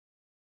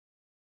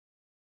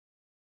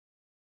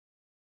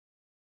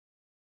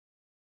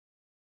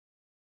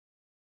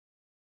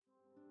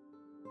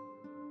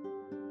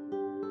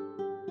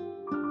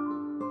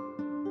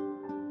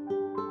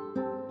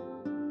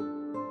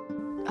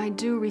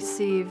do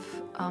receive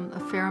a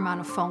fair amount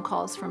of phone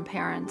calls from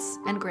parents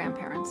and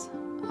grandparents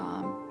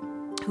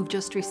who've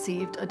just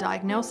received a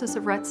diagnosis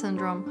of Rett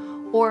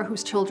syndrome or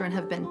whose children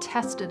have been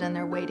tested and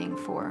they're waiting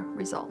for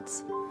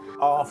results.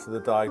 After the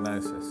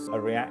diagnosis, a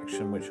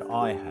reaction which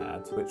I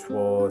had, which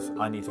was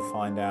I need to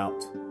find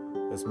out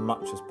as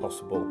much as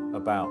possible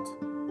about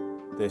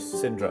this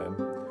syndrome,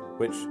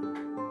 which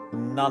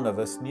none of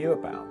us knew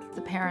about.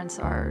 The parents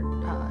are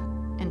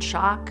in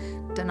shock,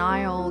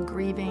 denial,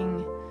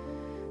 grieving,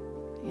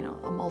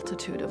 a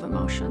multitude of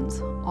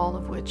emotions, all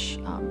of which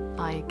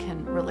I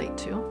can relate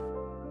to.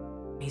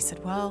 He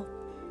said, well,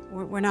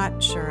 we're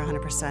not sure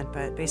 100%,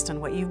 but based on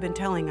what you've been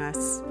telling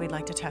us, we'd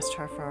like to test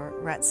her for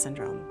Rett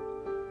syndrome.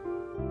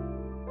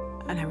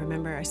 And I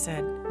remember I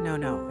said, no,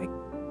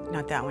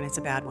 not that one, it's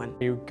a bad one.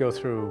 You go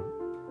through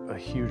a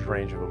huge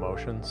range of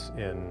emotions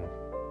in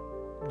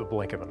the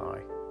blink of an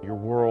eye. Your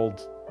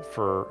world,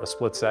 for a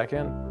split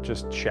second,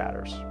 just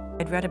shatters.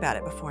 I'd read about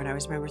it before, and I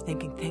remember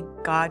thinking, thank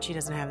God she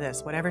doesn't have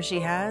this. Whatever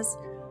she has,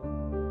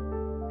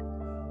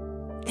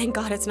 thank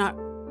God it's not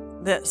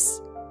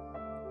this.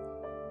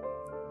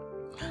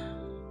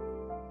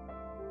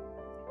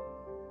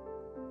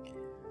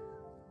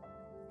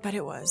 But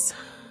it was.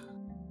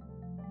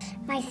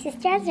 My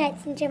sister has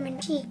Rett syndrome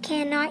and she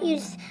cannot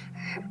use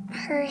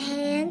her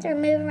hands or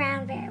move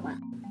around very well.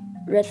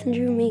 Rett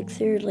syndrome makes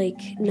her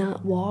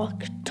not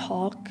walk,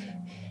 talk.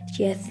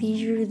 She has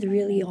seizures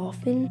really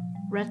often.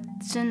 Rett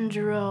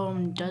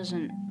syndrome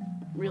doesn't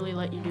really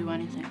let you do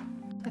anything.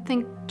 I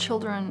think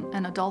children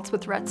and adults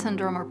with Rett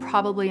syndrome are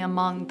probably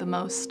among the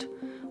most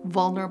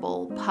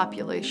vulnerable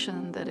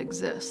population that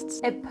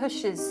exists. It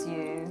pushes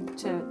you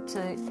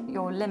to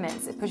your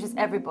limits. It pushes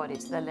everybody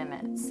to their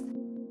limits.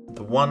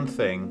 The one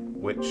thing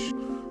which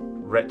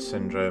Rett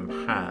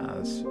syndrome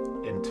has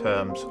in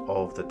terms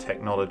of the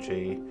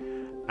technology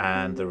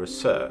and the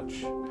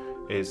research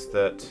is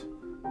that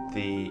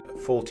the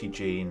faulty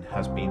gene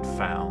has been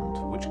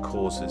found which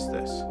causes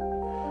this.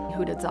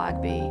 Huda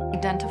Zogby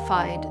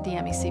identified the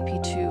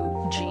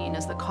MECP2 gene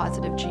as the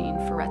causative gene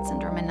for Rett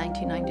syndrome in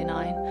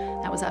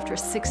 1999. That was after a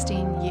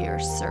 16-year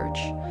search.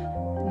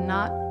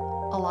 Not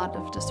a lot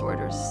of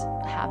disorders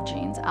have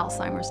genes.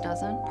 Alzheimer's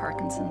doesn't,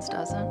 Parkinson's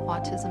doesn't,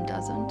 autism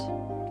doesn't,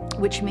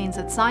 which means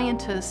that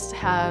scientists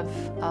have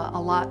a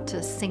lot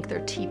to sink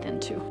their teeth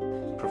into.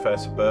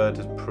 Professor Bird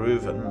has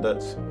proven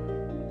that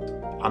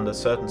under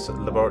certain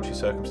laboratory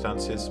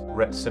circumstances,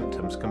 Rett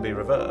symptoms can be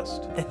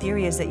reversed. The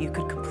theory is that you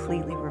could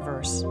completely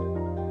reverse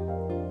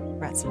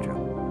Rett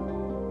syndrome.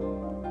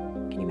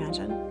 Can you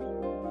imagine?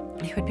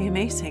 It would be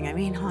amazing. I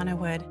mean, Hannah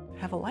would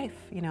have a life,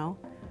 So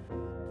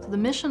the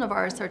mission of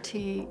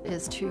RSRT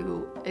is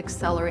to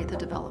accelerate the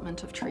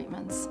development of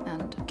treatments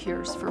and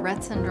cures for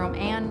Rett syndrome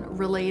and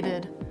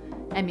related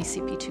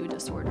MECP2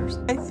 disorders.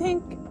 I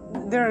think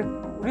there are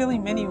really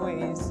many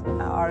ways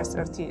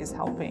RSRT is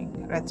helping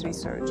Rett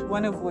research,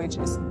 one of which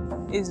is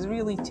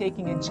really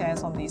taking a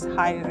chance on these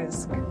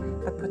high-risk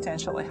but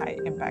potentially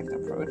high-impact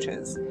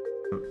approaches.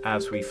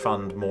 As we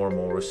fund more and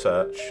more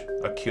research,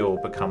 a cure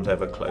becomes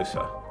ever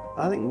closer.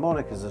 I think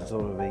Monica's a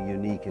sort of a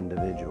unique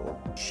individual.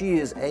 She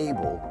is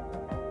able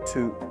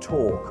to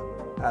talk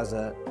as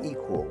an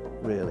equal,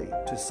 really,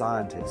 to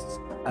scientists.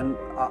 And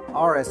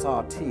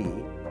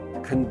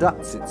RSRT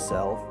conducts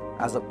itself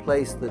as a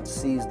place that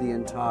sees the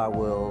entire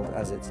world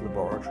as its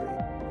laboratory.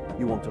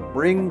 You want to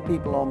bring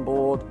people on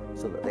board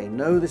so that they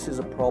know this is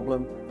a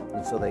problem,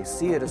 and so they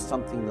see it as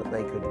something that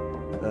they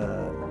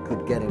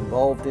could get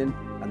involved in,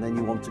 and then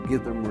you want to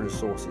give them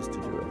resources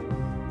to do it.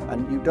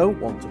 And you don't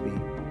want to be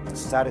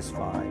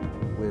satisfied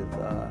with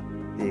the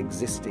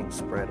existing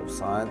spread of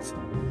science.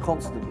 You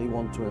constantly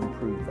want to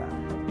improve that.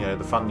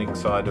 The funding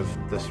side of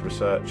this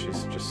research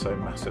is just so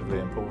massively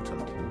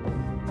important.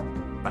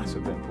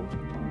 Massively important.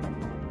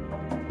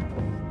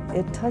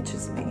 It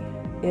touches me.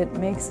 It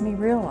makes me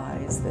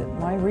realize that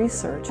my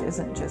research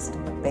isn't just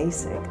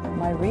basic.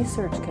 My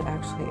research can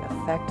actually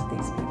affect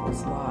these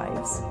people's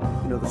lives.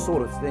 The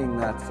sort of thing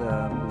that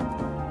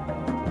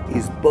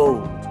is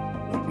bold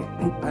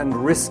and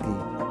risky,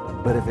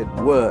 but if it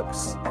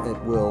works, it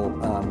will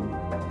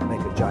make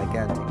a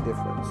gigantic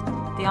difference.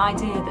 The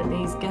idea that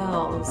these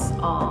girls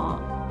are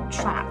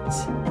trapped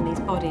in these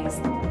bodies,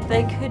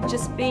 they could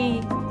just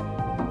be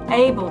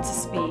able to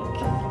speak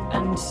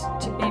and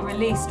to be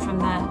released from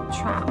their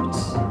trapped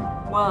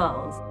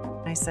world.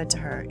 I said to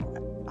her,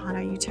 Hannah,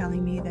 are you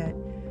telling me that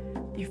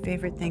your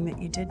favorite thing that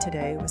you did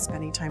today was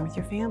spending time with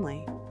your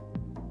family?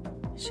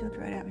 She looked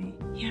right at me.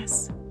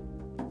 Yes.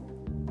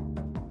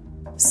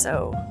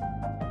 So,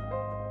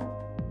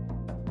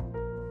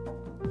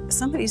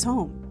 somebody's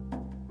home.